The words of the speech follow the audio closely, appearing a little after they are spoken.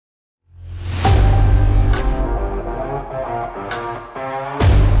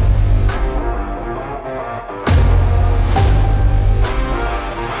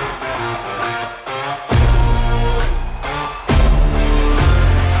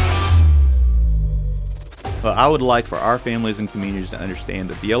Well, I would like for our families and communities to understand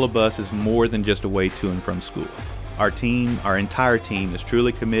that the Yellow Bus is more than just a way to and from school. Our entire team is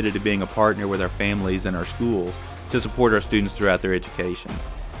truly committed to being a partner with our families and our schools to support our students throughout their education.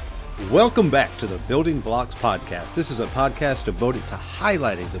 Welcome back to the Building Blocks Podcast. This is a podcast devoted to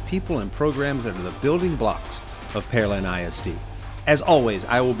highlighting the people and programs that are the building blocks of Pearland ISD. As always,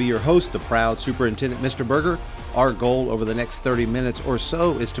 I will be your host, the proud Superintendent, Mr. Berger. Our goal over the next 30 minutes or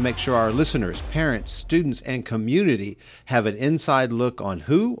so is to make sure our listeners, parents, students, and community have an inside look on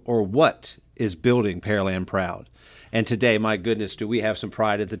who or what is building Pearland proud. And today, my goodness, do we have some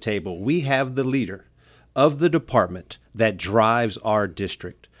pride at the table. We have the leader of the department that drives our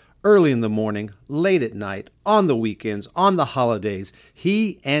district. Early in the morning, late at night, on the weekends, on the holidays,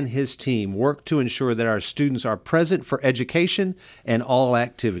 he and his team work to ensure that our students are present for education and all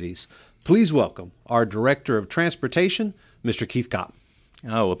activities. Please welcome our Director of Transportation, Mr. Keith Kaup.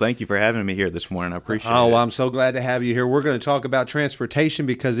 Oh, well, thank you for having me here this morning. I appreciate it. Oh, I'm so glad to have you here. We're going to talk about transportation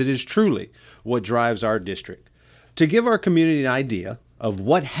because it is truly what drives our district. To give our community an idea of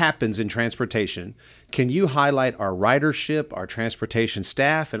what happens in transportation, can you highlight our ridership, our transportation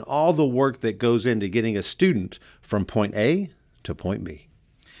staff, and all the work that goes into getting a student from point A to point B?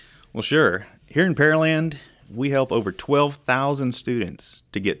 Well, sure. Here in Pearland, we help over 12,000 students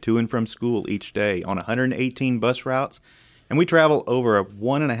to get to and from school each day on 118 bus routes, and we travel over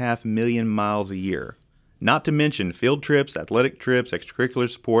 1.5 million miles a year. Not to mention field trips, athletic trips, extracurricular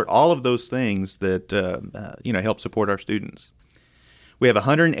support, all of those things that help support our students. We have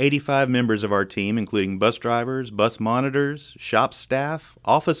 185 members of our team, including bus drivers, bus monitors, shop staff,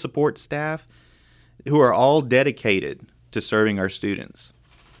 office support staff, who are all dedicated to serving our students.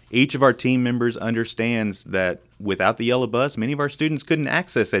 Each of our team members understands that without the Yellow Bus, many of our students couldn't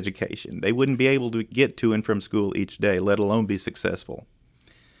access education. They wouldn't be able to get to and from school each day, let alone be successful.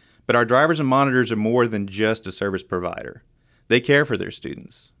 But our drivers and monitors are more than just a service provider. They care for their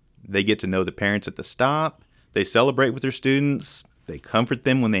students. They get to know the parents at the stop. They celebrate with their students. They comfort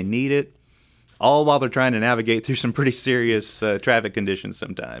them when they need it, all while they're trying to navigate through some pretty serious traffic conditions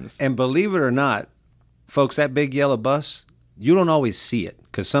sometimes. And believe it or not, folks, that big yellow bus, you don't always see it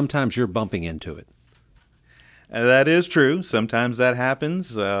because sometimes you're bumping into it. That is true. Sometimes that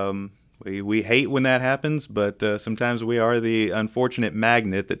happens. We hate when that happens, but sometimes we are the unfortunate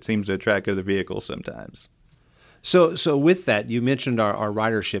magnet that seems to attract other vehicles sometimes. So with that, you mentioned our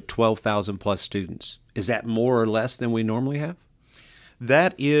ridership, 12,000 plus students. Is that more or less than we normally have?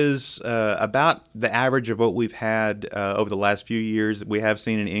 That is about the average of what we've had over the last few years. We have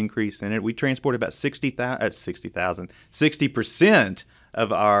seen an increase in it. We transport about 60%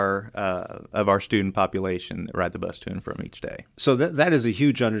 of our student population that ride the bus to and from each day. So that is a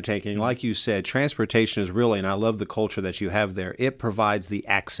huge undertaking. Like you said, transportation is really, and I love the culture that you have there, it provides the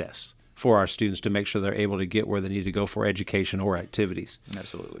access for our students to make sure they're able to get where they need to go for education or activities.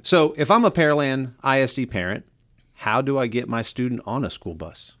 Absolutely. So if I'm a Pearland ISD parent, how do I get my student on a school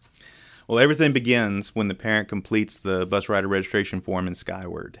bus? Well, everything begins when the parent completes the bus rider registration form in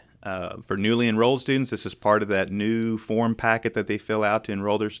Skyward. For newly enrolled students, this is part of that new form packet that they fill out to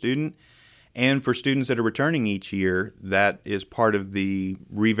enroll their student. And for students that are returning each year, that is part of the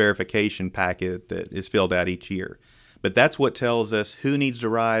re-verification packet that is filled out each year. But that's what tells us who needs to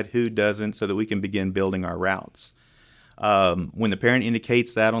ride, who doesn't, so that we can begin building our routes. When the parent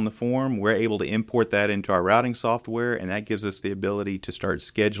indicates that on the form, we're able to import that into our routing software, and that gives us the ability to start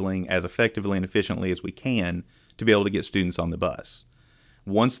scheduling as effectively and efficiently as we can to be able to get students on the bus.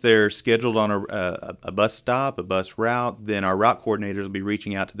 Once they're scheduled on a bus stop, a bus route, then our route coordinators will be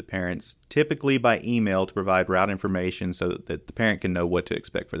reaching out to the parents, typically by email, to provide route information so that the parent can know what to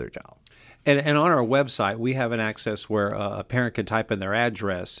expect for their child. And on our website, we have an access where a parent can type in their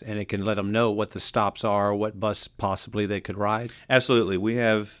address and it can let them know what the stops are, what bus possibly they could ride. Absolutely. We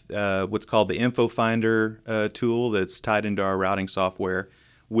have what's called the Info Finder tool that's tied into our routing software,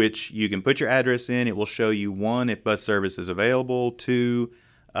 which you can put your address in. It will show you, one, if bus service is available, two,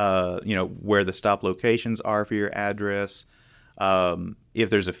 where the stop locations are for your address, if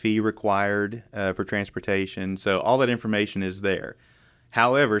there's a fee required for transportation. So all that information is there.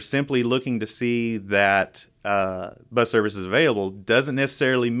 However, simply looking to see that bus service is available doesn't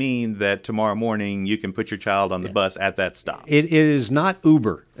necessarily mean that tomorrow morning you can put your child on the bus at that stop. It is not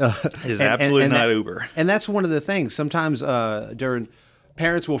Uber. It is absolutely not Uber. And that's one of the things. Sometimes during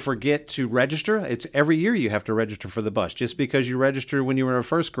parents will forget to register. It's every year you have to register for the bus. Just because you register when you were a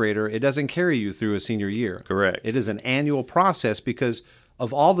first grader, it doesn't carry you through a senior year. Correct. It is an annual process because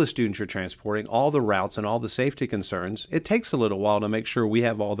of all the students you're transporting, all the routes and all the safety concerns, it takes a little while to make sure we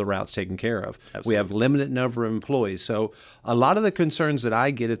have all the routes taken care of. Absolutely. We have limited number of employees. So a lot of the concerns that I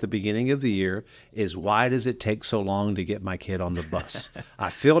get at the beginning of the year is, why does it take so long to get my kid on the bus?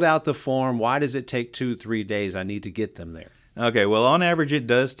 I filled out the form. Why does it take 2-3 days? I need to get them there. Okay, well, on average, it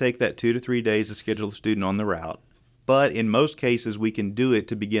does take that 2 to 3 days to schedule a student on the route. But in most cases, we can do it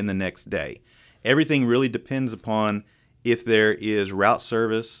to begin the next day. Everything really depends upon if there is route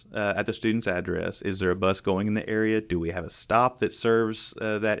service at the student's address. Is there a bus going in the area? Do we have a stop that serves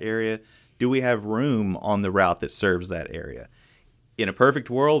that area? Do we have room on the route that serves that area? In a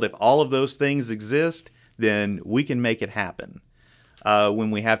perfect world, if all of those things exist, then we can make it happen. When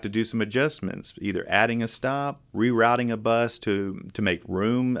we have to do some adjustments, either adding a stop, rerouting a bus to make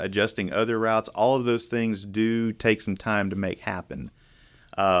room, adjusting other routes, all of those things do take some time to make happen.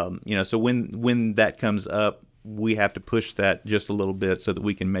 So when that comes up, we have to push that just a little bit so that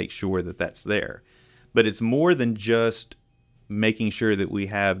we can make sure that that's there. But it's more than just making sure that we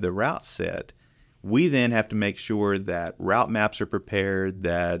have the route set. We then have to make sure that route maps are prepared,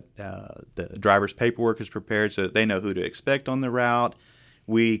 that the driver's paperwork is prepared so that they know who to expect on the route.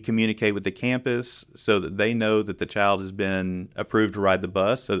 We communicate with the campus so that they know that the child has been approved to ride the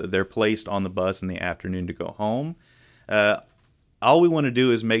bus, so that they're placed on the bus in the afternoon to go home. All we want to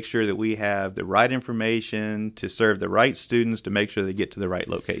do is make sure that we have the right information to serve the right students, to make sure they get to the right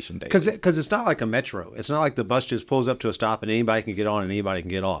location daily. Because it's not like a metro. It's not like the bus just pulls up to a stop and anybody can get on and anybody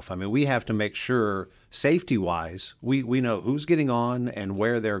can get off. I mean, we have to make sure safety-wise we know who's getting on and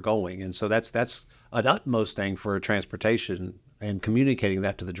where they're going. And so that's an utmost thing for transportation and communicating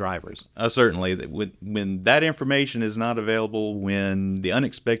that to the drivers. Certainly. When that information is not available, when the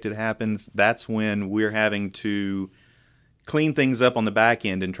unexpected happens, that's when we're having to clean things up on the back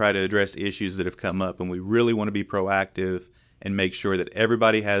end and try to address issues that have come up. And we really want to be proactive and make sure that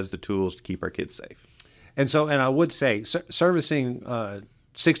everybody has the tools to keep our kids safe. And I would say servicing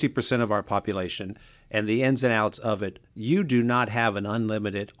 60% of our population and the ins and outs of it, you do not have an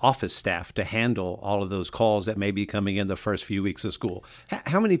unlimited office staff to handle all of those calls that may be coming in the first few weeks of school.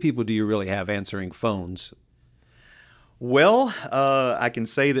 How many people do you really have answering phones? Well, I can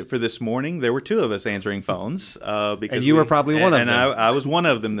say that for this morning, there were 2 of us answering phones. And you were probably one of them. And I was one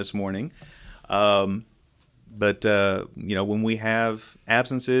of them this morning. But when we have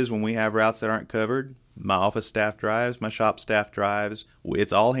absences, when we have routes that aren't covered, my office staff drives, my shop staff drives.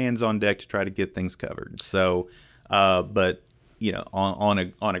 It's all hands on deck to try to get things covered. So, on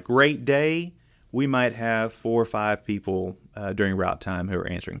a great day, we might have 4 or 5 people during route time who are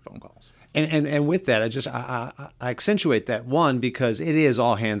answering phone calls. And with that, I accentuate that, one, because it is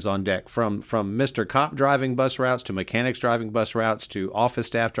all hands on deck, from Mr. Kaup driving bus routes to mechanics driving bus routes to office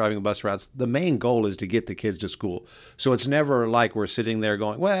staff driving bus routes. The main goal is to get the kids to school. So it's never like we're sitting there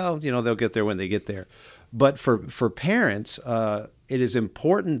going, well, they'll get there when they get there. But for parents, it is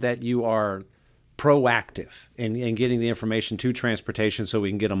important that you are proactive in getting the information to transportation so we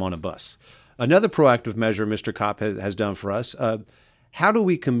can get them on a bus. Another proactive measure Mr. Kaup has done for us, how do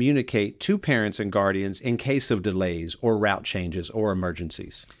we communicate to parents and guardians in case of delays or route changes or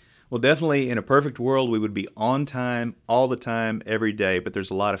emergencies? Well, definitely in a perfect world, we would be on time all the time, every day. But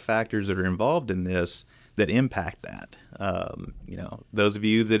there's a lot of factors that are involved in this that impact that. Those of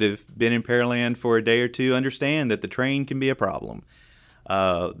you that have been in Pearland for a day or two understand that the train can be a problem.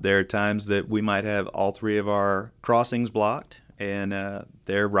 There are times that we might have all 3 of our crossings blocked, and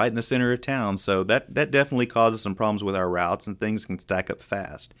they're right in the center of town. So that definitely causes some problems with our routes, and things can stack up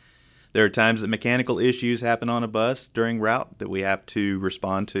fast. There are times that mechanical issues happen on a bus during route that we have to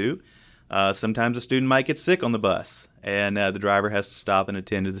respond to. Sometimes a student might get sick on the bus, and the driver has to stop and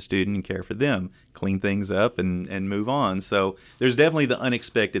attend to the student and care for them, clean things up, and move on. So there's definitely the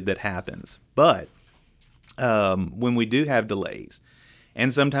unexpected that happens. But when we do have delays,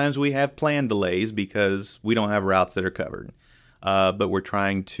 and sometimes we have planned delays because we don't have routes that are covered, but we're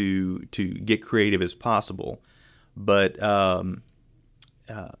trying to get creative as possible. But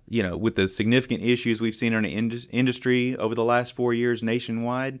with the significant issues we've seen in the industry over the last 4 years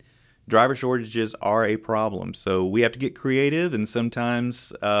nationwide, driver shortages are a problem. So we have to get creative, and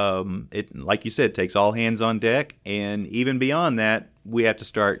sometimes it, like you said, takes all hands on deck. And even beyond that, we have to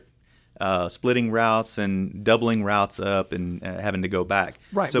start splitting routes and doubling routes up and having to go back.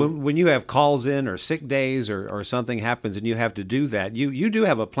 Right. So when you have calls in or sick days or something happens and you have to do that, you do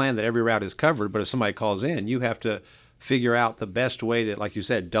have a plan that every route is covered. But if somebody calls in, you have to figure out the best way to, like you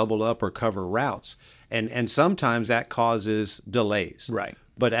said, double up or cover routes. And sometimes that causes delays. Right.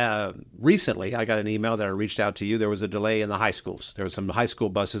 But recently, I got an email that I reached out to you. There was a delay in the high schools. There were some high school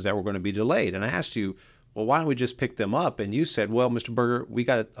buses that were going to be delayed. And I asked you, well, why don't we just pick them up? And you said, well, Mr. Berger, we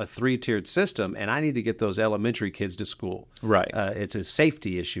got a 3-tiered system, and I need to get those elementary kids to school. Right. It's a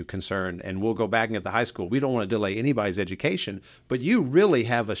safety issue concern, and we'll go back and get the high school. We don't want to delay anybody's education, but you really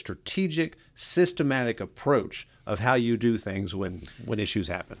have a strategic, systematic approach of how you do things when issues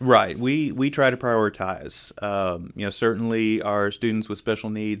happen. Right. We try to prioritize. Certainly our students with special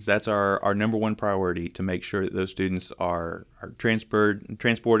needs, that's our number one priority, to make sure that those students are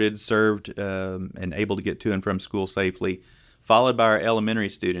transported, served, and able to get to and from school safely, followed by our elementary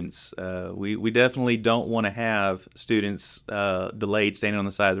students. We definitely don't want to have students delayed standing on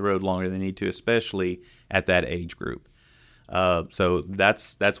the side of the road longer than they need to, especially at that age group. So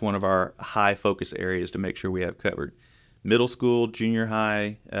that's one of our high focus areas to make sure we have covered. Middle school, junior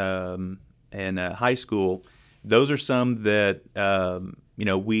high, and high school, those are some that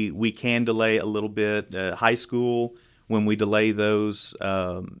we can delay a little bit. High school, when we delay those,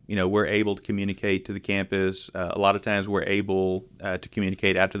 we're able to communicate to the campus. A lot of times we're able to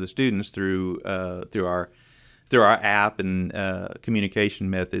communicate out to the students through our app and communication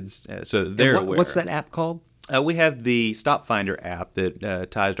methods, so they're aware. What's that app called? We have the Stop Finder app that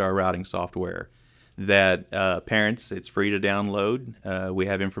ties to our routing software that parents, it's free to download. We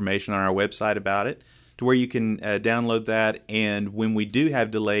have information on our website about it to where you can download that. And when we do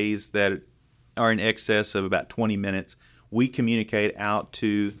have delays that are in excess of about 20 minutes, we communicate out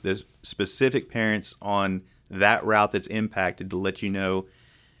to the specific parents on that route that's impacted to let you know,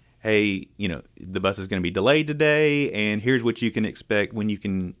 hey, the bus is going to be delayed today, and here's what you can expect when you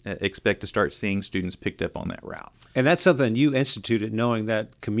can expect to start seeing students picked up on that route. And that's something you instituted knowing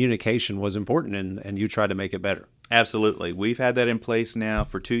that communication was important, and you tried to make it better. Absolutely. We've had that in place now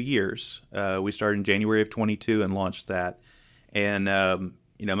for 2 years. We started in January of 22 and launched that. And,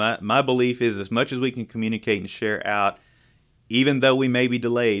 my belief is as much as we can communicate and share out, even though we may be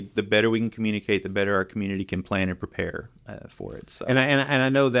delayed, the better we can communicate, the better our community can plan and prepare for it. So. And I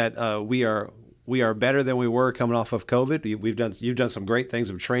know that we are better than we were coming off of COVID. You've done some great things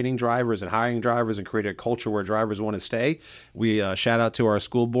of training drivers and hiring drivers and creating a culture where drivers want to stay. We shout out to our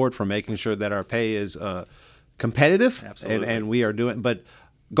school board for making sure that our pay is competitive. Absolutely. And we are doing. But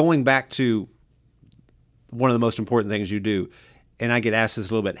going back to one of the most important things you do, and I get asked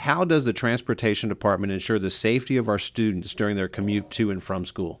this a little bit, how does the transportation department ensure the safety of our students during their commute to and from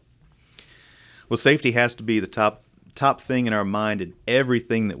school? Well, safety has to be the top thing in our mind in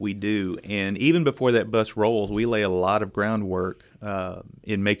everything that we do. And even before that bus rolls, we lay a lot of groundwork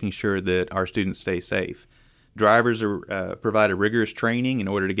in making sure that our students stay safe. Drivers are provided rigorous training in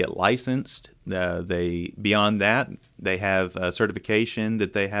order to get licensed. Beyond that, they have a certification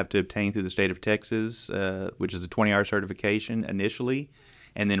that they have to obtain through the state of Texas, which is a 20-hour certification initially,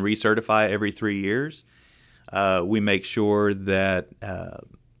 and then recertify every 3 years. We make sure that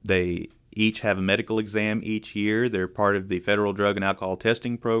they each have a medical exam each year. They're part of the federal drug and alcohol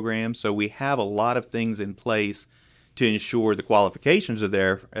testing program. So we have a lot of things in place to ensure the qualifications are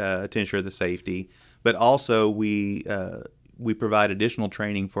there to ensure the safety. But also we provide additional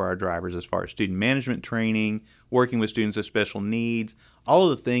training for our drivers as far as student management training, working with students with special needs, all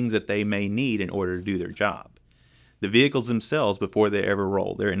of the things that they may need in order to do their job. The vehicles themselves, before they ever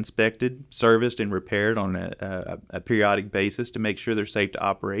roll, they're inspected, serviced, and repaired on a periodic basis to make sure they're safe to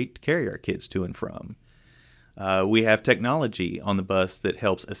operate to carry our kids to and from. We have technology on the bus that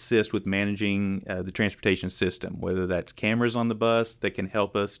helps assist with managing the transportation system, whether that's cameras on the bus that can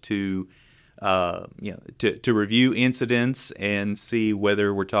help us to review incidents and see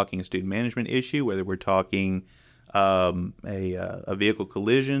whether we're talking a student management issue, whether we're talking a vehicle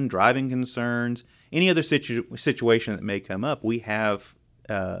collision, driving concerns, any other situation that may come up. We have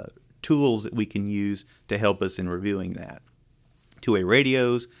tools that we can use to help us in reviewing that. Two-way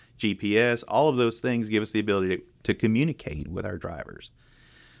radios, GPS, all of those things give us the ability to communicate with our drivers.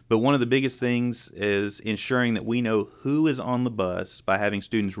 But one of the biggest things is ensuring that we know who is on the bus by having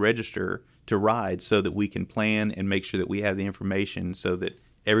students register to ride so that we can plan and make sure that we have the information so that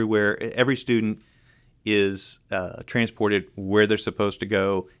every student is transported where they're supposed to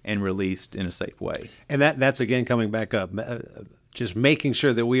go and released in a safe way. And that's again coming back up, just making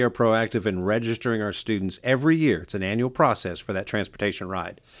sure that we are proactive in registering our students every year. It's an annual process for that transportation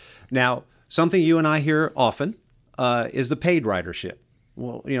ride. Now, something you and I hear often is the paid ridership.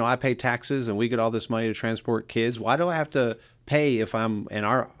 Well, I pay taxes and we get all this money to transport kids. Why do I have to pay if I'm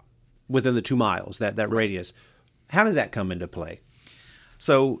within the 2 miles, that radius? How does that come into play?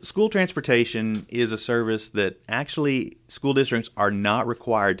 So school transportation is a service that actually school districts are not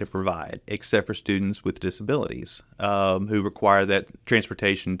required to provide, except for students with disabilities who require that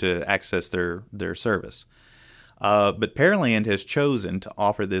transportation to access their service. But Pearland has chosen to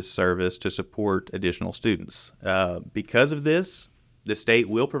offer this service to support additional students. Because of this, the state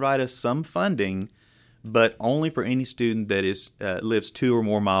will provide us some funding, but only for any student that lives 2 or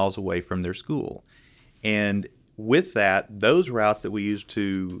more miles away from their school. And with that, those routes that we use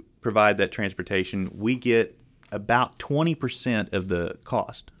to provide that transportation, we get about 20% of the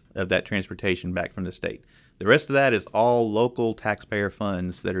cost of that transportation back from the state. The rest of that is all local taxpayer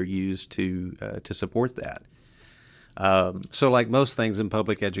funds that are used to support that. So like most things in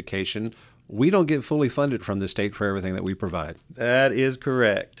public education, we don't get fully funded from the state for everything that we provide. That is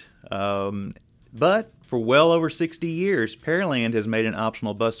correct. But for well over 60 years, Pearland has made an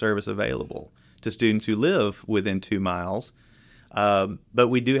optional bus service available to students who live within 2 miles. But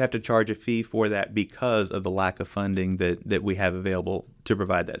we do have to charge a fee for that because of the lack of funding that we have available to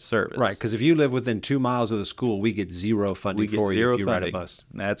provide that service. Right, because if you live within 2 miles of the school, we get zero funding for you if you ride a bus.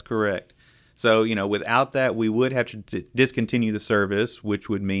 That's correct. So, without that, we would have to discontinue the service, which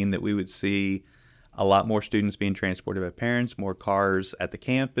would mean that we would see a lot more students being transported by parents, more cars at the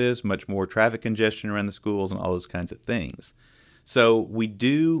campus, much more traffic congestion around the schools, and all those kinds of things. So we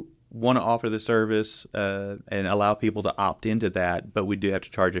do want to offer the service and allow people to opt into that, but we do have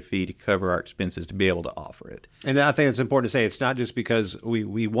to charge a fee to cover our expenses to be able to offer it. And I think it's important to say it's not just because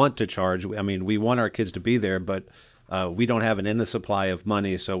we want to charge. I mean, we want our kids to be there, but we don't have an endless supply of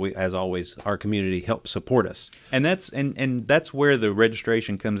money, so we, as always, our community helps support us. And that's where the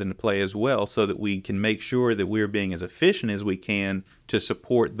registration comes into play as well, so that we can make sure that we're being as efficient as we can to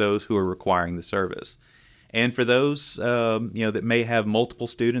support those who are requiring the service. And for those that may have multiple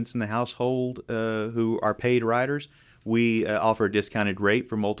students in the household who are paid riders, we offer a discounted rate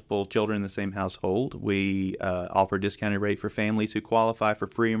for multiple children in the same household. We offer a discounted rate for families who qualify for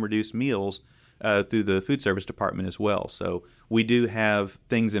free and reduced meals through the food service department as well. So we do have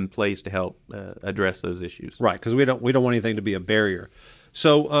things in place to help address those issues. Right, because we don't want anything to be a barrier.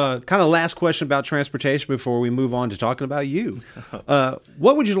 So kind of last question about transportation before we move on to talking about you.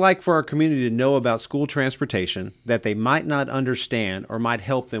 What would you like for our community to know about school transportation that they might not understand or might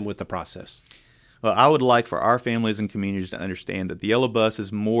help them with the process? Well, I would like for our families and communities to understand that the Yellow Bus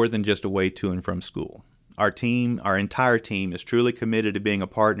is more than just a way to and from school. Our entire team is truly committed to being a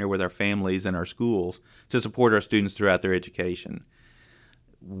partner with our families and our schools to support our students throughout their education.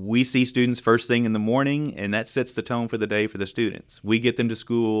 We see students first thing in the morning, and that sets the tone for the day for the students. We get them to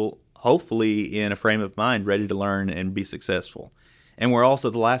school, hopefully in a frame of mind, ready to learn and be successful. And we're also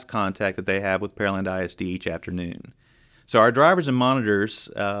the last contact that they have with Pearland ISD each afternoon. So our drivers and monitors,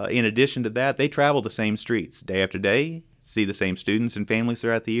 in addition to that, they travel the same streets day after day, see the same students and families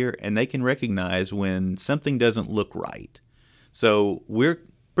throughout the year, and they can recognize when something doesn't look right. So we're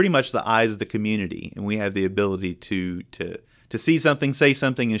pretty much the eyes of the community, and we have the ability to see something, say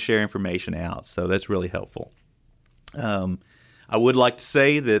something, and share information out. So that's really helpful. I would like to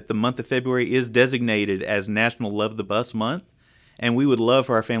say that the month of February is designated as National Love the Bus Month, and we would love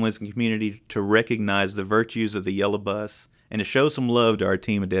for our families and community to recognize the virtues of the Yellow Bus and to show some love to our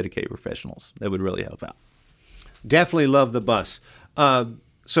team of dedicated professionals. That would really help out. Definitely love the bus.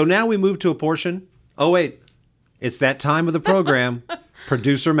 So now we move to a portion. Oh, wait. It's that time of the program.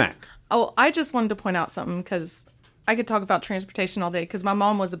 Producer Mac. Oh, I just wanted to point out something because I could talk about transportation all day because my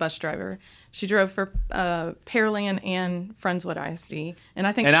mom was a bus driver. She drove for Pearland and Friendswood ISD. And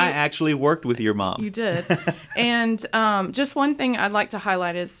I actually worked with your mom. You did. And just one thing I'd like to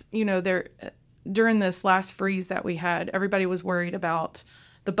highlight is, during this last freeze that we had, everybody was worried about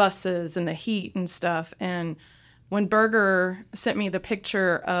the buses and the heat and stuff. And when Berger sent me the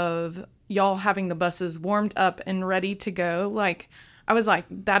picture of y'all having the buses warmed up and ready to go, I was like,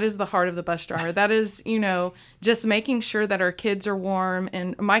 that is the heart of the bus driver. That is, just making sure that our kids are warm.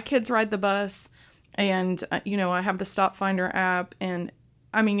 And my kids ride the bus, and, I have the Stop Finder app. And,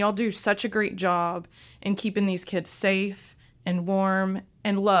 y'all do such a great job in keeping these kids safe and warm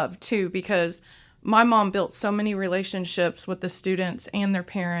and loved, too, because my mom built so many relationships with the students and their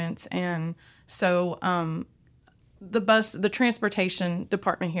parents. And so the transportation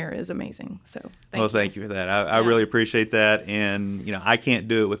department here is amazing. So thank you for that. I really appreciate that. And, I can't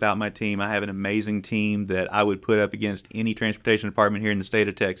do it without my team. I have an amazing team that I would put up against any transportation department here in the state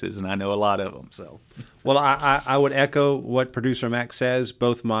of Texas, and I know a lot of them. So, well, I would echo what Producer Mac says.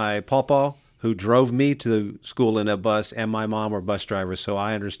 Both my pawpaw, who drove me to school in a bus, and my mom were bus drivers, so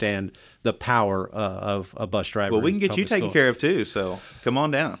I understand the power of a bus driver. Well, we can get you taken care of, too, so come on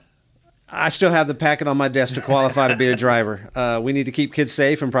down. I still have the packet on my desk to qualify to be a driver. We need to keep kids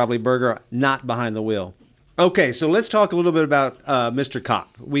safe and probably Berger not behind the wheel. Okay, so let's talk a little bit about Mr. Kaup.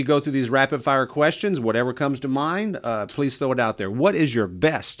 We go through these rapid-fire questions. Whatever comes to mind, please throw it out there. What is your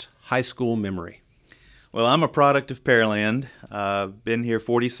best high school memory? Well, I'm a product of Pearland. I've been here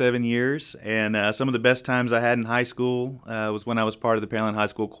 47 years, and some of the best times I had in high school was when I was part of the Pearland High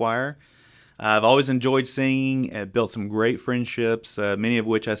School Choir. I've always enjoyed singing, built some great friendships, many of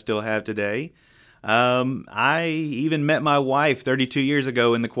which I still have today. I even met my wife 32 years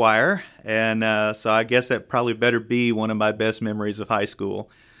ago in the choir, and so I guess that probably better be one of my best memories of high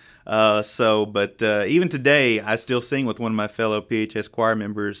school. But even today, I still sing with one of my fellow PHS choir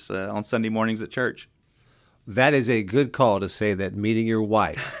members on Sunday mornings at church. That is a good call to say that meeting your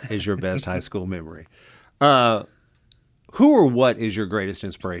wife is your best high school memory. Who or what is your greatest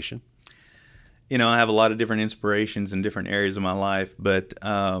inspiration? You know, I have a lot of different inspirations in different areas of my life, but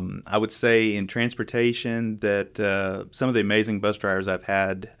I would say in transportation that some of the amazing bus drivers I've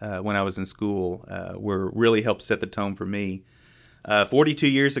had when I was in school were really helped set the tone for me. 42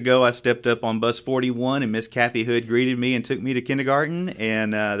 years ago, I stepped up on bus 41, and Miss Kathy Hood greeted me and took me to kindergarten,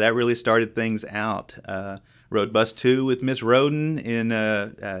 and that really started things out. Rode bus 2 with Miss Roden in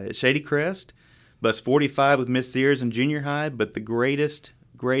Shady Crest, bus 45 with Miss Sears in junior high, but the greatest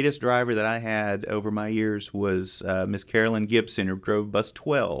driver that I had over my years was Miss Carolyn Gibson, who drove bus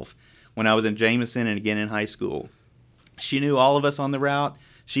 12 when I was in Jameson and again in high school. She knew all of us on the route.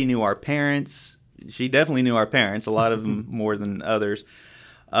 She knew our parents. She definitely knew our parents, a lot of them more than others.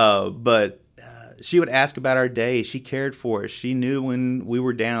 But she would ask about our day. She cared for us. She knew when we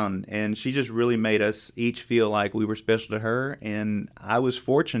were down, and she just really made us each feel like we were special to her. And I was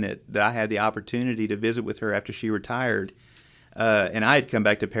fortunate that I had the opportunity to visit with her after she retired. And I had come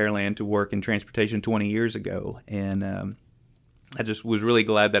back to Pearland to work in transportation 20 years ago. And I just was really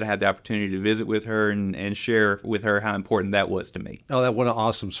glad that I had the opportunity to visit with her and share with her how important that was to me. Oh, what an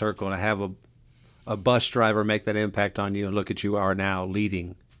awesome circle. And to have a bus driver make that impact on you, and look at you are now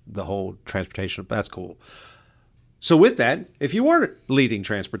leading the whole transportation. That's cool. So with that, if you weren't leading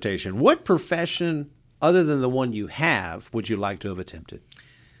transportation, what profession other than the one you have would you like to have attempted?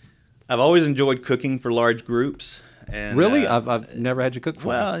 I've always enjoyed cooking for large groups. And, really? I've never had you cook for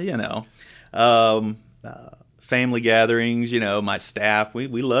me. Well, you know, family gatherings, you know, my staff, we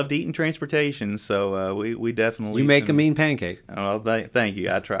loved eating transportation, so we definitely... You make a mean pancake. Oh, thank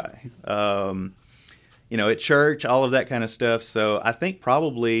you. I try. You know, at church, all of that kind of stuff. So I think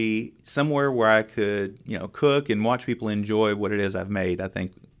probably somewhere where I could, you know, cook and watch people enjoy what it is I've made, I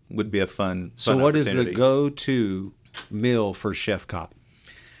think would be a fun So what is the go-to meal for Chef Kaup?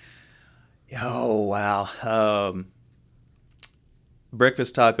 Oh, wow.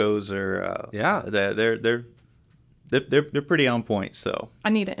 Breakfast tacos are, they're pretty on point. So I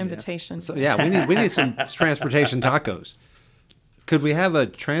need an invitation. So we need some transportation tacos. Could we have a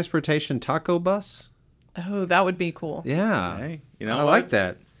transportation taco bus? Oh, that would be cool. Yeah. Hey, you know, I like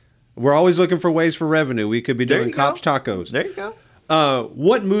that. We're always looking for ways for revenue. We could be doing Kaup's tacos. There you go.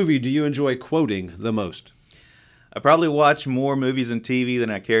 What movie do you enjoy quoting the most? I probably watch more movies and TV than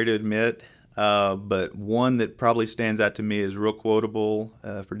I care to admit. But one that probably stands out to me is real quotable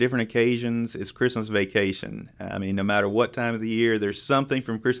for different occasions is Christmas Vacation. I mean, no matter what time of the year, there's something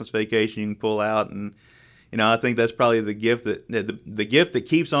from Christmas Vacation you can pull out, and you know, I think that's probably the gift that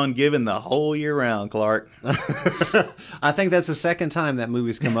keeps on giving the whole year round, Clark. I think that's the second time that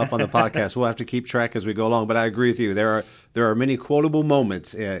movie's come up on the podcast. We'll have to keep track as we go along, but I agree with you. There are many quotable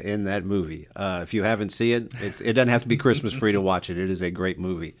moments in that movie. If you haven't seen it doesn't have to be Christmas free to watch it. It is a great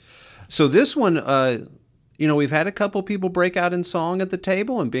movie. So this one, you know, we've had a couple people break out in song at the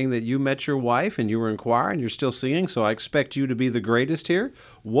table, and being that you met your wife and you were in choir and you're still singing, so I expect you to be the greatest here.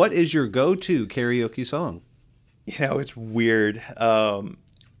 What is your go-to karaoke song? You know, it's weird.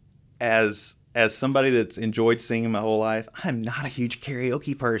 As somebody that's enjoyed singing my whole life, I'm not a huge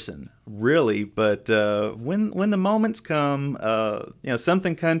karaoke person, really. But when the moments come, you know,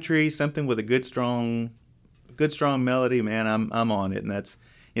 something country, something with a good strong melody, man, I'm on it, and that's.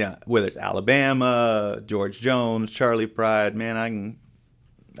 You know, whether it's Alabama, George Jones, Charlie Pride, man,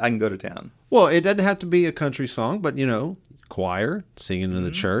 I can go to town. Well, it doesn't have to be a country song, but, you know, choir, singing in the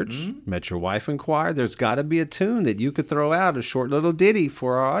church, met your wife in choir. There's got to be a tune that you could throw out, a short little ditty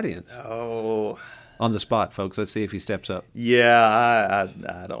for our audience. Oh. On the spot, folks. Let's see if he steps up. Yeah,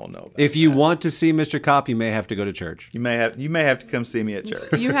 I don't know about If you want to see Mr. Kaup, you may have to go to church. You may have to come see me at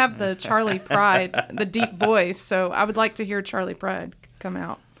church. You have the Charlie Pride, the deep voice, so I would like to hear Charlie Pride come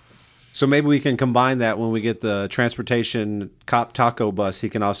out. So maybe we can combine that when we get the transportation Kaup taco bus. He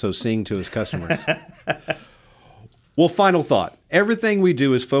can also sing to his customers. Well, final thought. Everything we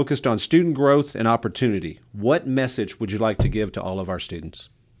do is focused on student growth and opportunity. What message would you like to give to all of our students?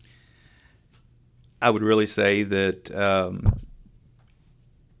 I would really say that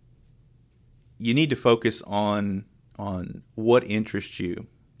you need to focus on what interests you.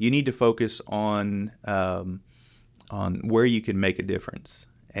 you need to focus on where you can make a difference.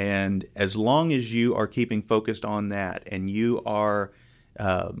 And as long as you are keeping focused on that, and you are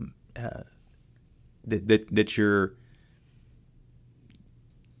that you're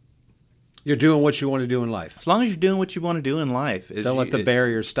doing what you want to do in life. As long as you're doing what you want to do in life, Don't let the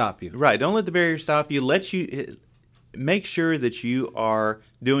barriers stop you. Right. Don't let the barriers stop you. Make sure that you are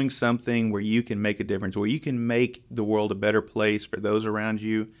doing something where you can make a difference, where you can make the world a better place for those around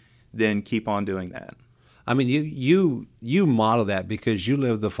you. Then keep on doing that. I mean, you model that because you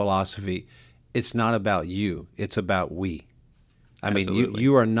live the philosophy. It's not about you; it's about we. I mean,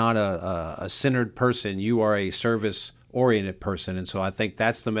 you are not a centered person. You are a service-oriented person, and so I think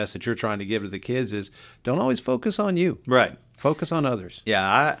that's the message you're trying to give to the kids: is don't always focus on you. Right. Focus on others.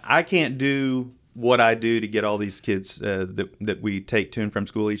 Yeah, I can't do what I do to get all these kids that we take to and from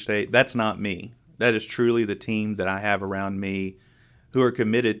school each day. That's not me. That is truly the team that I have around me, who are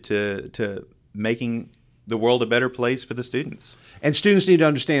committed to making the world a better place for the students. And students need to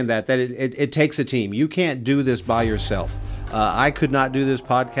understand that it takes a team. You can't do this by yourself. I could not do this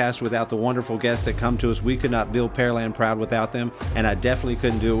podcast without the wonderful guests that come to us. We could not build Pearland Proud without them, and I definitely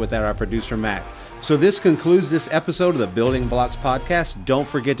couldn't do it without our producer, Mac. So this concludes this episode of the Building Blocks Podcast. Don't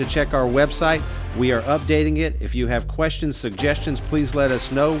forget to check our website. We are updating it. If you have questions, suggestions, please let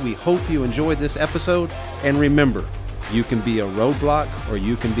us know. We hope you enjoyed this episode. And remember, you can be a roadblock or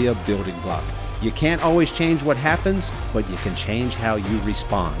you can be a building block. You can't always change what happens, but you can change how you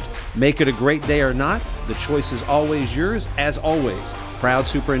respond. Make it a great day or not. The choice is always yours. As always, Proud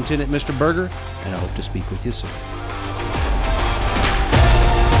Superintendent Mr. Berger, and I hope to speak with you soon.